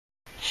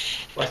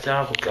What's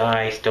up,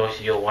 guys? Those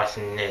of you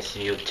watching this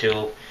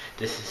YouTube,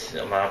 this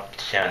is my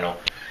channel.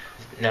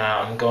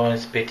 Now I'm going to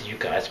speak to you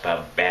guys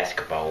about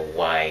basketball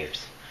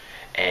wives,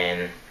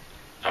 and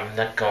I'm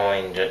not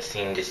going to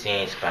sing the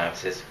scenes, but I'm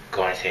just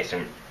going to say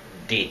some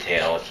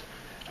details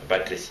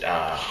about this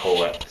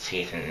whole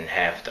season and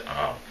half the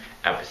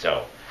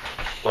episode.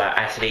 Well,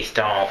 actually,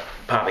 start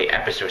probably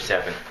episode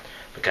 7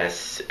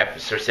 because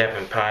episode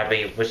 7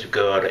 probably was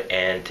good,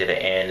 and to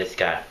the end, it's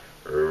got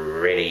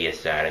really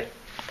excited.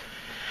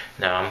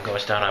 Now I'm gonna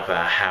start off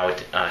how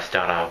it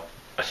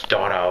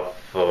start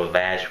off for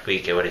last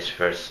week. It was his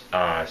first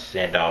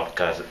send off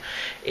because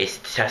it's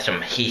just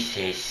some he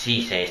says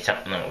she says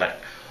something like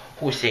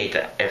who said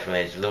that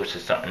everyone is loose or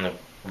something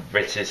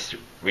which is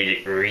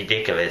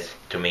ridiculous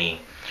to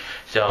me.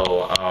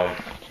 So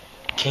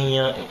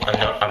Kenya,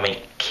 no, I mean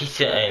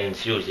Keisha and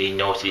Susie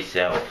knows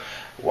herself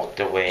walked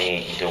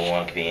away and don't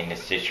want to be in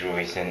this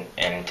situation,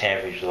 and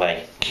Tammy's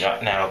like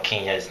right now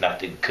Kenya is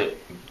not the good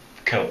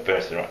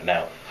person right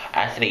now.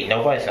 Actually,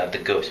 nobody's not the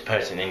good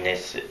person in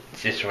this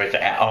situation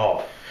at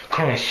all,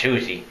 including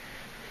Susie.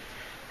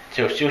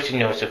 So Susie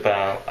knows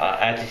about,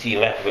 after she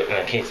left with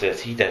Kisa,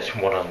 she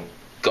doesn't want to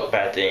go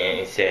back there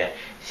and say,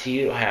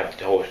 she don't have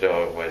the whole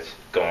story what's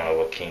going on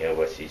with King or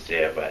what she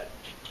said, but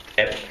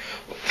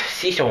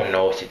she's so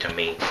nosy to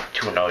me,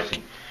 too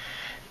nosy.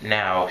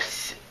 Now,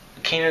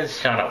 Keenan's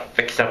trying to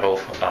fix up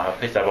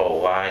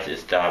all lies and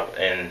stuff,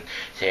 and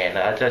saying,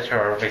 I just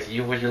heard if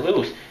you was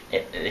loose.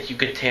 And you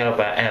could tell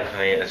by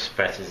Anthony's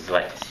expressions,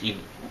 like, she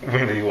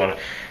really want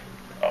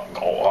to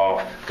go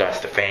off, because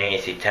the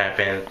fans, he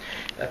tapping,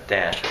 like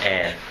that,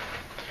 and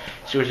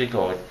Susie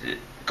goes,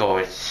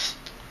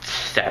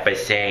 stop by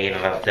saying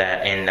like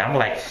that, and I'm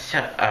like,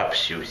 shut up,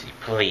 Susie,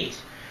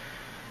 please.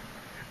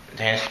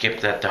 Then skip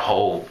the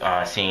whole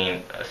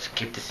scene,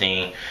 skip the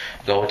scene,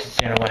 go to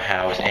General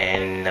House,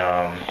 and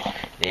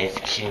this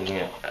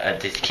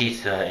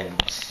Kisa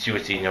and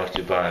Susie knows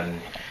the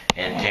bun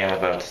and tell them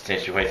about the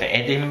situation,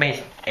 and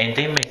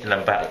they mention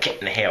about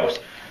getting the house.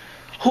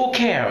 Who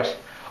cares?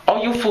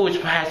 All you fools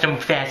have some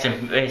fast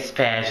in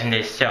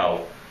this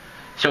show,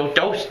 so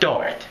don't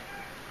start.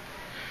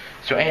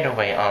 So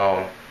anyway,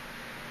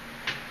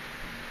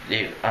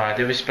 they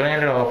was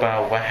explaining all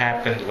about what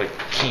happened with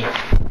King.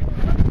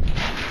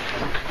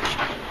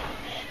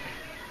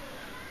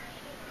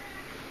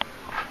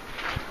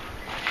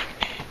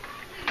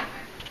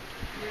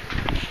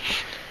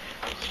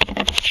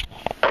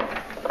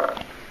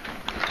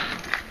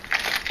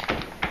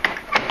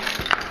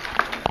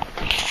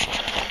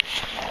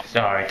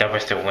 Sorry, that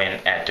was the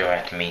wind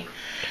at me.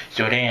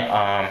 So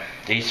then,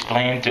 they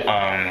explained to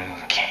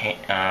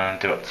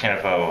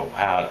Jennifer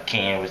how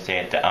Ken was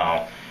said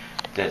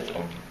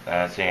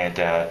saying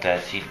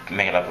that she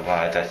made up a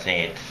lie that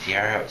said she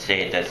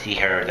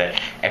heard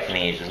that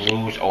everything is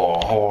loose or a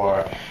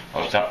whore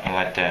or something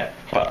like that.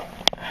 But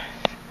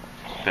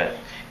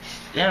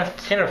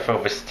Jennifer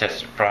was just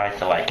surprised,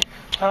 like,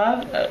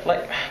 huh?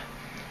 Like,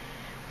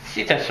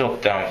 she just so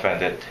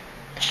dumbfounded.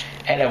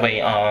 Anyway,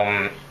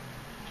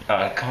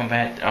 come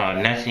back.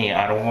 Next scene,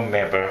 I don't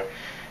remember.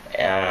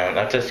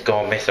 I'm just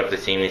gonna mess up the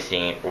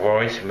scene.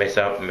 Royce mess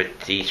up with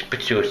these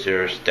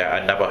producers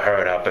that I never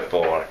heard of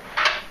before.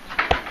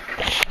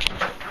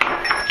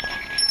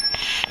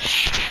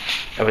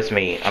 That was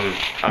me.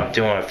 I'm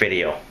doing a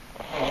video.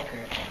 Oh,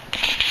 okay.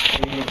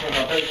 So you put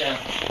my face down?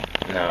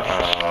 No,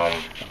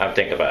 I'm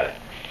thinking about it.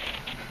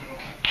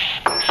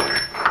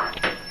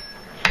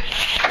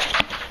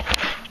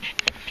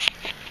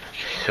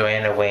 So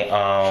anyway,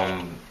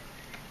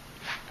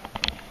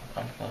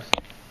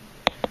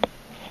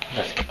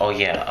 oh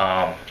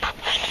yeah,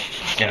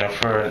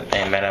 Jennifer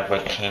and met up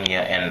with Kenya,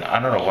 and I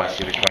don't know why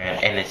she was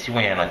wearing, and then she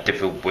wearing a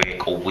different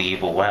wig or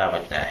weave or whatever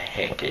the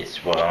heck is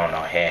on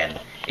her head.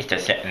 It's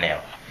just sitting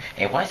there.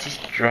 And why is she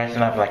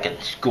dressing up like a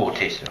school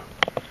teacher?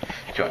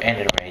 So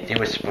anyway, they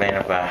were explaining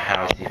about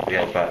how she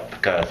feels about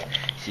because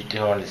she's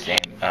doing the same,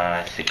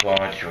 she's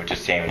going through the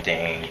same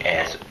thing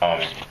as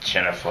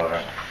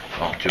Jennifer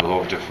to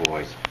hold the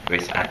voice,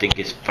 which I think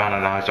is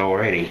finalized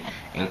already.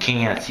 And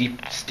Kenya, she's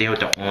still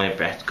the only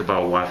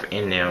basketball wife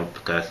in there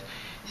because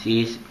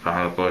she's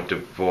finally got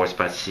divorced,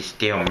 but she's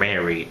still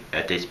married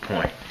at this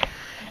point.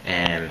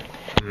 And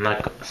I'm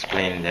not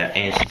explaining that.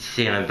 And she's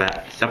saying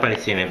about somebody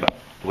saying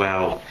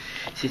about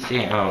she's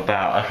saying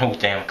about a whole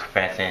damn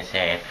confession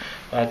saying,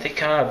 well, they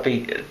can't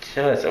be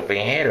jealous of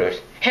being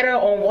haters. Hater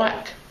on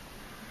what?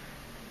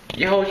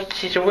 Your whole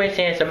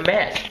situation is a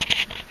mess.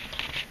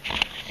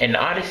 And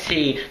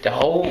honestly, the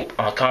whole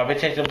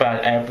conversation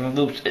about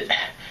absolutes,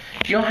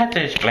 you don't have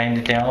to explain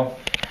it to them,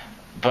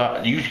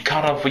 but you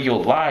caught up with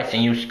your lies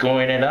and you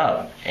screwing it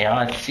up. And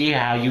I see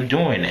how you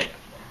doing it,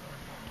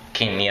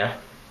 Kenya.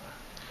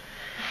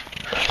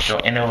 So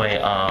anyway,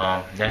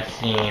 that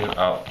scene,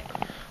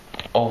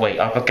 oh wait,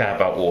 I forgot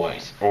about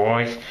Royce.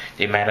 Royce,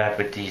 they met up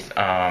with these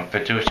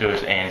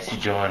producers and she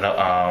joined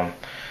a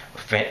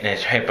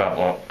fitness hip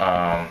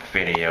hop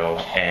video,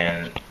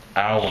 and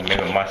I don't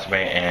remember much of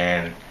it.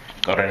 And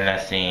go to the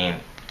next scene.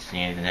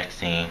 See the next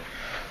scene.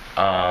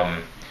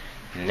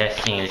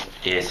 Next scene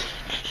is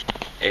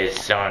is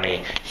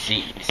Sonny.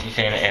 She's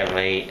in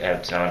LA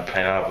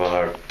planning for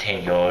her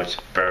 10 years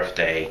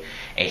birthday,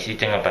 and she's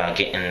thinking about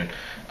getting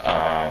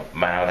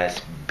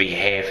mindless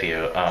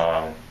behavior,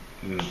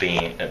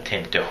 being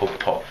attempted to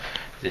hook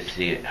to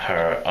see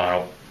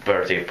her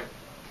birthday,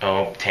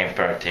 10th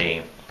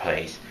birthday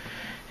place,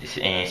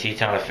 and she's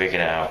trying to figure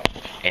it out,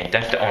 and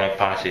that's the only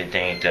positive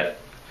thing that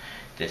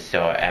this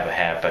show ever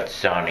had, but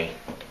Sonny.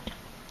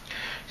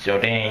 So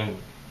then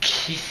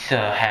she's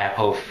have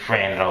her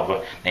friend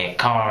over named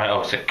Kara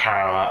or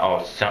Sakara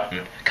or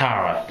something,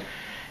 Kara,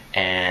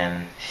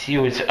 and she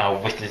was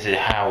witnessing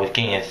how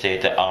King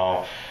said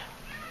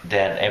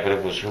that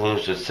everybody was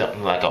loose or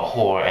something like a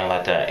whore and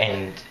like that,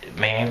 and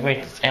man,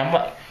 and I'm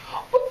like,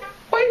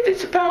 what is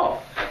this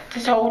about?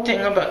 This whole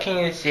thing about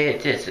King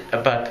said this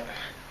about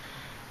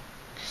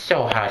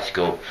so high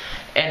school.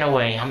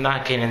 Anyway, I'm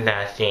not getting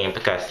that scene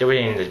because they were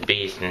in the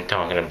beast and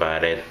talking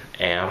about it,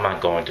 and I'm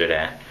not going through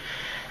that.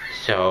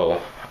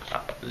 So,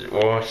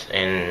 Ross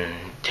and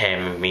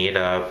Tammy meet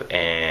up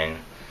and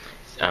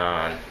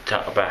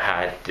talk about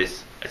how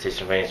this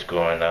situation is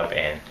growing up,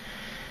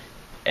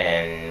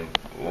 and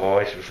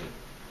Ross was,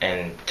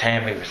 and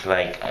Tammy was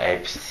like,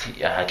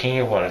 can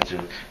you want to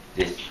do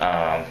this?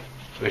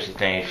 What's his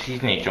name? She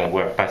needs to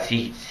work, but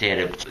she said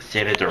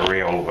it the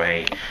real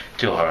way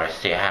to her.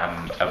 Say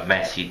how a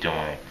mess she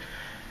doing,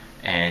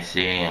 and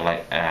saying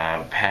like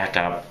pack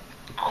up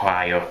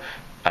choir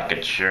like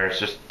a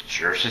church or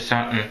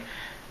something.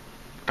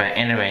 But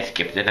anyway,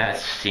 skip to that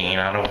scene.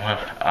 I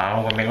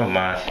don't remember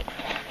much.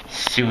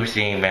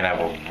 Susie made up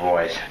a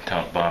voice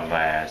to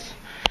bombast.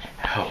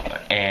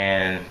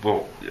 And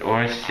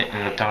we're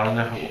sitting talking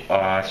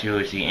to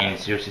Susie, and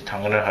Susie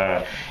talking to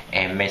her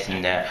and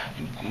mentioning that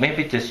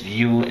maybe just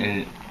you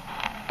and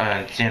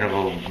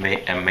Jennifer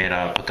made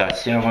up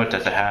because Jennifer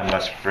doesn't have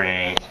much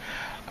friends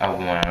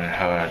around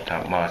her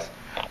that much.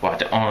 Well,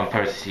 the only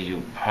person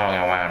you hung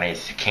around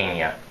is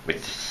Kenya,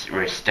 which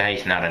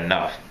stays not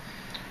enough.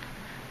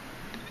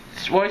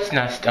 Roy's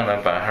not stunned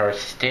about her,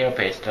 she's still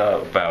pissed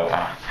off about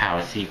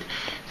how she's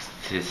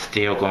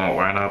still going to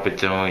run up and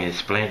doing and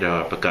explain to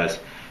her because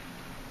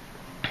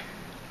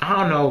I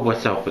don't know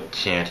what's up with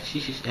Chance.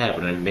 She's just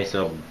having a mess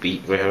up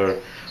beat with her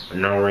for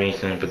no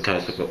reason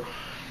because of a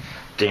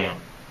damn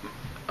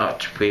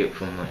tweet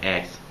from her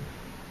ex,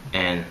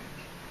 and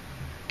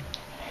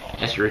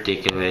that's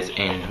ridiculous,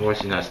 and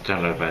Roy's not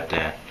stunned about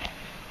that.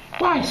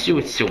 Why is she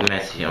so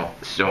messy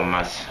so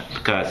much?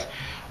 Because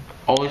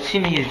all she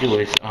needs to do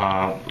is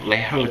let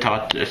her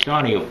talk to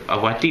Sonny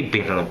of what they've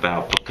been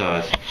about,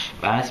 because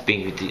last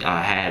thing we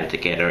had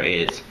together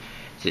is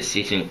the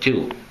season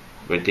 2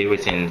 where they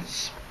was in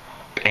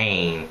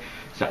Spain,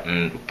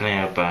 something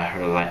playing about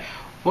her like,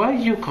 why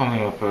did you come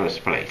in the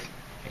first place?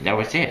 And that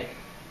was it.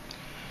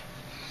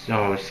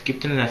 So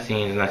skip to the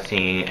scene,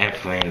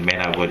 Evelyn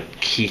met up with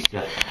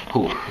Keisha,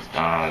 who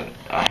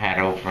had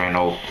a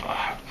friend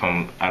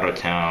from out of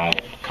town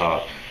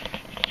called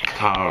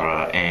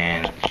Kara,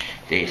 and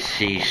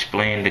she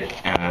explained the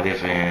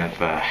living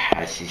about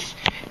how she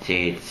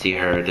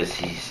heard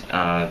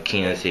that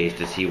Keenan says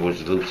that she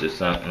was loose or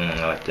something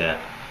like that,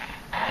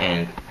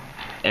 and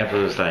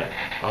Evelyn was like,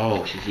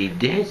 oh, she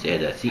did say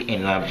that. She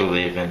ain't not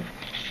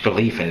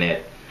believing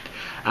it.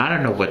 I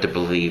don't know what to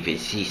believe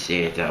if she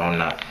said that or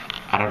not.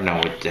 I don't know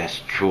if that's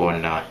true or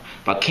not.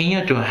 But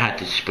Kenya don't have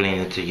to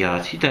explain it to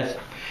y'all. She just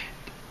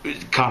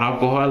caught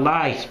up with her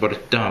lies, but a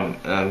dumb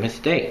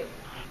mistake.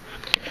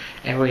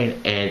 Anyway,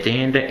 and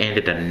then the end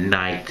of the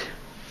night,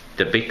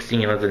 the big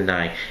scene of the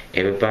night,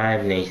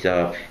 everybody meets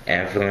up,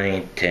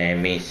 Evelyn,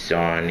 Tammy,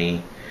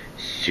 Sonny,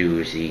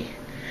 Susie,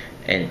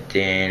 and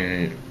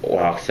then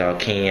walks out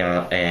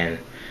Kenya and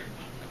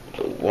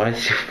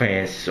what's your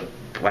friend's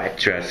black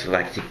dress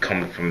like she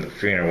coming from the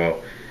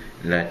funeral.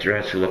 And that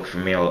dress looked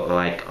familiar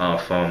like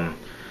from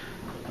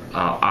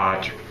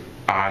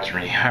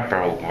Audrey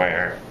Hepburn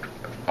wear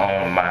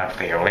on My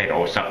Fair Lady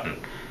or something.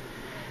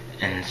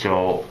 And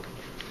so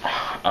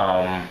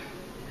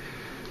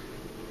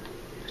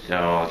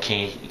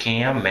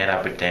Kenya met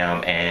up with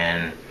them,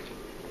 and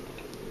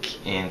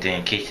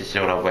then Keisha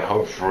showed up with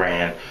her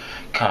friend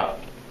Sakara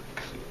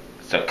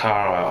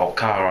or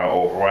Kara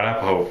or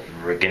whatever her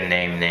freaking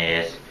name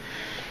is,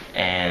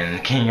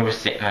 and Kenya was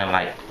sitting there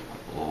like,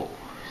 oh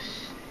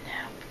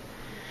snap.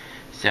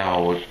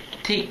 So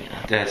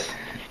that's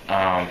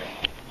I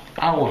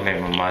don't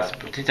remember much,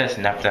 but he just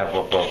snapped up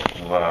what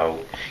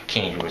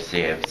Kenya was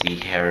saying. She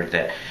heard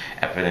that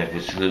everything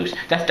was loose.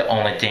 That's the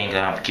only thing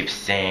that I keep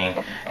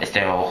saying is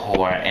that a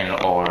whore and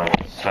or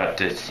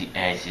something,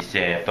 as she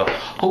said. But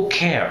who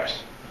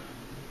cares?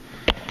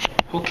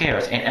 Who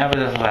cares? And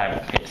Evelyn's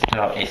like pissed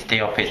off, is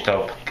still pissed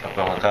off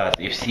because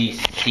if she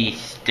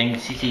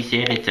thinks she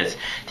said it, just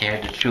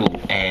tell the truth.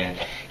 And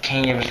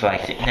Kenya was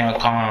like sitting there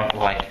calm,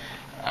 like,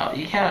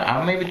 yeah,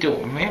 I'll maybe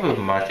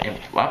much, and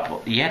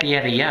yada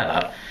yada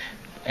yada.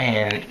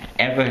 And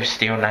Evelyn's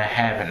still not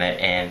having it,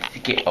 and she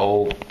get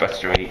old,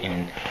 frustrated,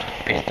 and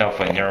pissed off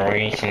for no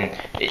reason.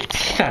 She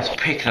just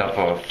picks up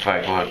her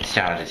fight for her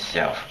childish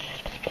self,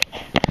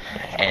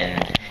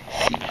 and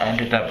she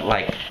ended up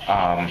like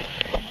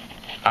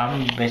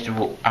I'm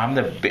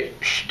the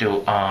bitch to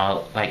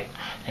like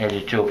had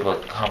the joke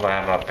like come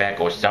out of my back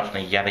or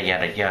something yada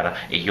yada yada.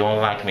 If you don't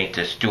like me,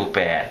 just do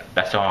bad.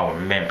 That's all I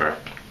remember.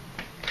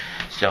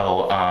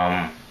 So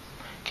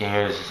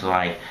Karen was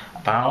like,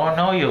 but I don't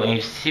know you,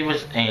 and she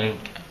was and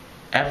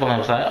Evelyn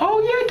was like,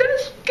 oh yeah,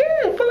 that's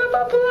good, blah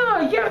blah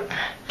blah, yeah,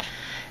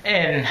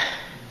 and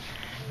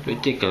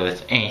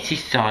ridiculous. And she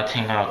started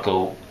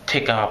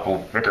take out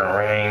her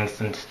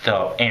rings and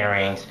stuff,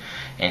 earrings,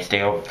 and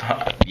still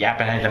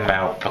yapping in the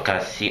mouth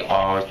because she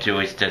always do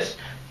is just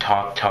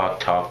talk, talk,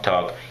 talk,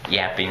 talk,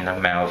 yapping in the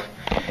mouth.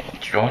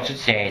 Don't you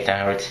say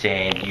I heard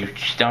saying you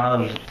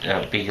started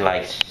to be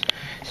like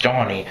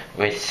Sony,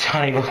 with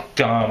Sony looked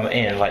dumb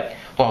and like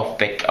well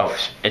thick of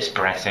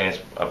expressions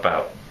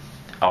about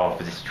all of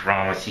this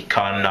drama she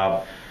caught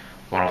up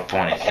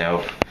on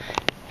itself.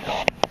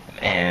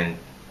 And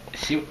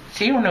she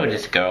don't know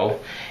this girl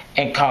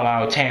and call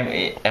out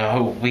Tammy,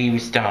 who we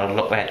started to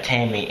look like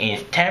Tammy,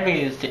 and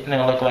Tammy is sitting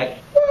there look like,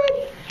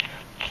 what?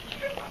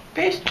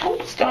 Bitch,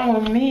 don't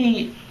start with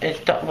me and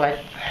stuff like.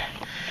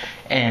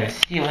 And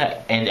she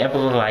like, and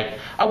Evelyn like,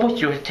 I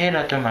wish you would say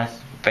that to my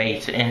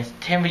face, and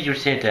Tammy you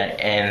said that,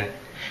 and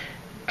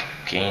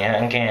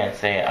again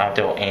say I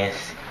don't, and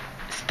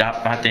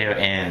stop right there,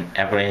 and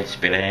Evelyn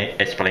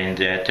explained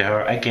that to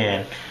her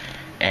again.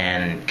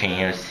 And can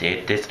you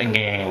say this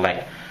again?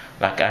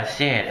 Like I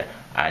said,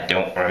 I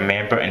don't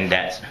remember, and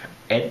that's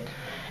it.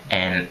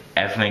 And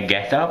Evelyn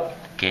gets up,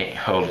 get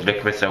her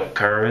liquid of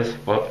curves,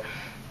 well,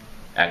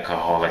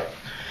 alcoholic,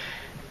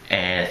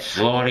 and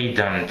slowly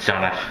done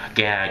trying to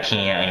get out of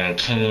can and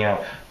can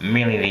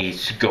immediately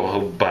go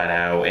her butt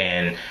out,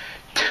 and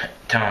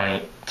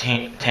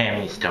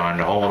Tammy starting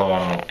to hold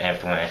on to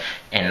Evelyn,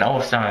 and all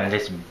of a sudden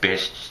this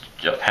bitch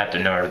just had the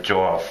nerve to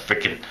draw a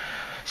freaking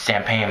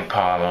champagne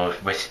parlor,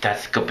 which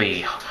that's could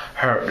be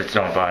hurt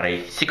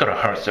somebody. She could have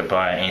hurt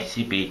somebody, and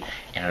she be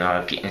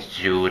getting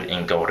sued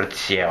and go to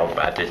jail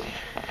about this.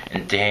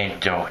 And then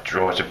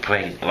draws a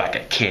play like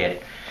a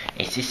kid.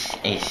 And she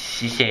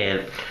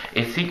said,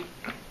 if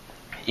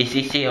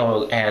she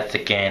still asks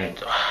again,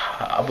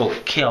 I will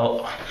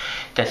kill.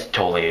 That's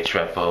totally a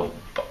trap for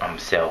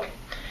himself.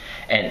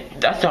 And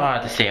that's all I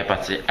have to say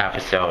about the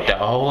episode. The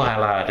whole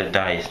highlight of the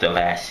night is the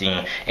last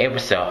scene. It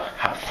was a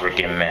hot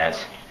freaking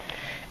mess.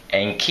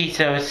 And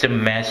Keisha is a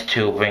mess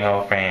to bring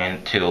her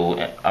friend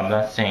to. I'm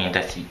not saying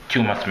that she's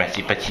too much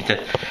messy, but she's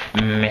just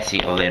messy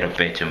a little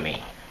bit to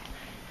me.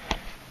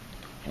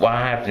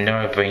 Why have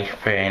no bring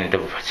friend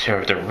to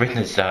serve the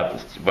witness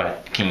of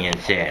what Kenyon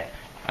said?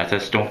 I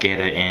just don't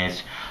get it, and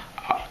it's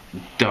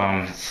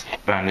dumb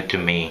spanded to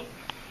me.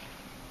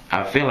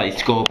 I feel like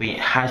it's gonna be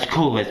high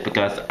school is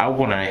because I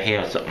wanna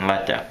hear something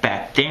like that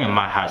back then in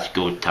my high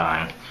school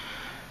time.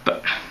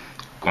 But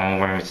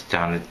going where it's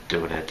time to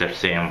do that the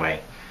same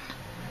way.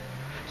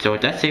 So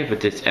that's it for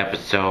this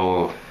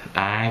episode.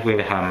 I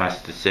really have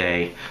much to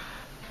say.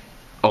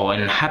 Oh,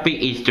 and happy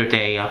Easter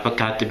Day. I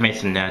forgot to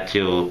mention that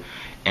too.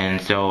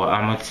 And so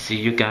I'm gonna see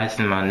you guys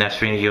in my next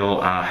video.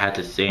 I had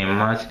to say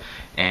much,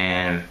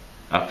 and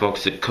I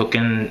focus on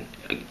cooking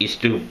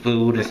Easter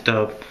food and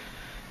stuff.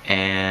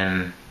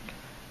 And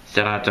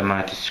shout out to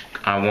my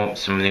I want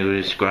some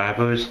new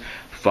subscribers.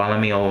 Follow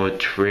me on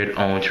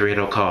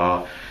Twitter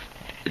called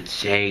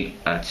Jay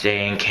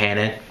and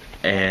Kenneth,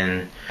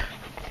 and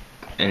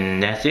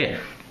that's it.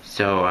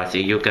 So I'll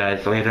see you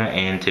guys later,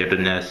 and till the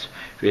next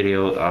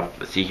video, I'll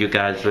see you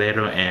guys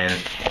later, and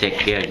take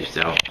care of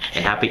yourself.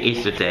 And happy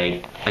Easter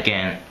Day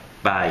again.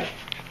 Bye.